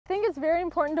think it's very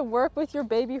important to work with your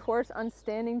baby horse on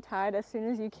standing tied as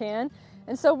soon as you can.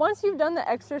 And so once you've done the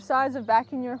exercise of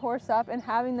backing your horse up and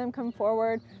having them come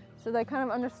forward so they kind of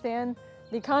understand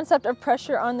the concept of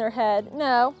pressure on their head,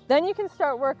 then you can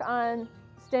start work on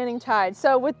standing tied.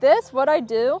 So with this, what I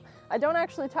do, I don't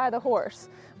actually tie the horse,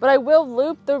 but I will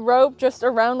loop the rope just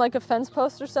around like a fence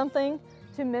post or something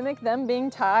to mimic them being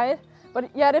tied.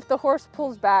 But yet if the horse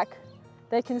pulls back,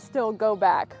 they can still go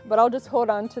back, but I'll just hold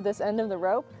on to this end of the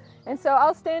rope. And so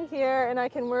I'll stand here and I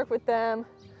can work with them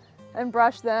and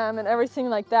brush them and everything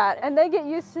like that. And they get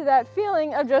used to that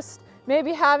feeling of just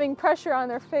maybe having pressure on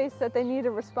their face that they need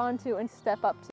to respond to and step up to.